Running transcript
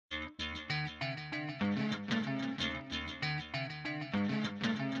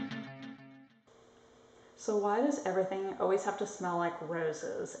So why does everything always have to smell like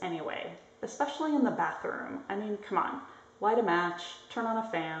roses anyway? Especially in the bathroom. I mean, come on. Light a match, turn on a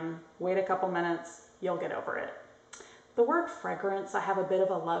fan, wait a couple minutes, you'll get over it. The word fragrance, I have a bit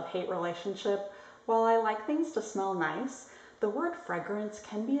of a love-hate relationship. While I like things to smell nice, the word fragrance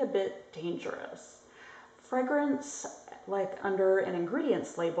can be a bit dangerous. Fragrance, like under an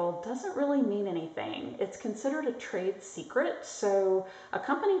ingredients label, doesn't really mean anything. It's considered a trade secret, so a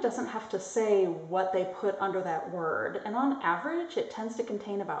company doesn't have to say what they put under that word. And on average, it tends to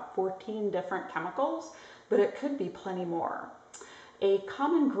contain about 14 different chemicals, but it could be plenty more. A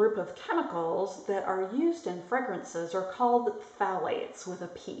common group of chemicals that are used in fragrances are called phthalates with a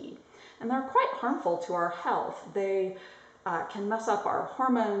P, and they're quite harmful to our health. They can mess up our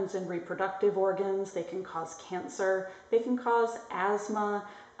hormones and reproductive organs. They can cause cancer. They can cause asthma,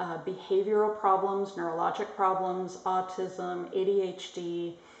 behavioral problems, neurologic problems, autism,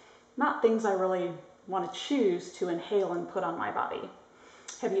 ADHD. Not things I really want to choose to inhale and put on my body.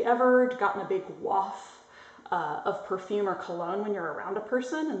 Have you ever gotten a big waft of perfume or cologne when you're around a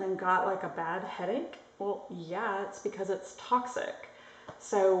person and then got like a bad headache? Well, yeah, it's because it's toxic.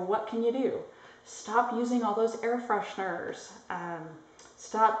 So what can you do? Stop using all those air fresheners.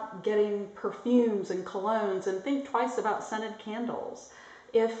 Stop getting perfumes and colognes, and think twice about scented candles.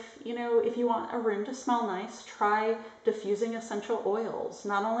 If you want a room to smell nice, try diffusing essential oils.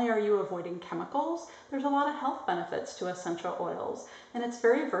 Not only are you avoiding chemicals, there's a lot of health benefits to essential oils, and it's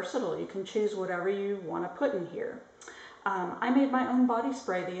very versatile. You can choose whatever you want to put in here. I made my own body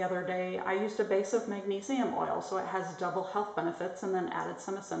spray the other day. I used a base of magnesium oil, so it has double health benefits, and then added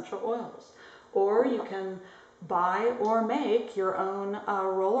some essential oils. Or you can buy or make your own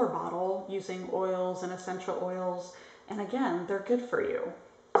roller bottle using oils and essential oils, and again, they're good for you.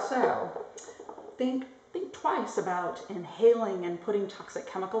 So think twice about inhaling and putting toxic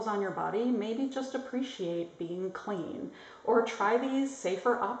chemicals on your body. Maybe just appreciate being clean, or try these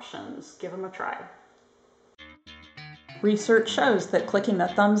safer options. Give them a try. Research shows that clicking the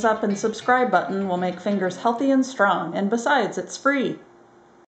thumbs up and subscribe button will make fingers healthy and strong, and besides, it's free.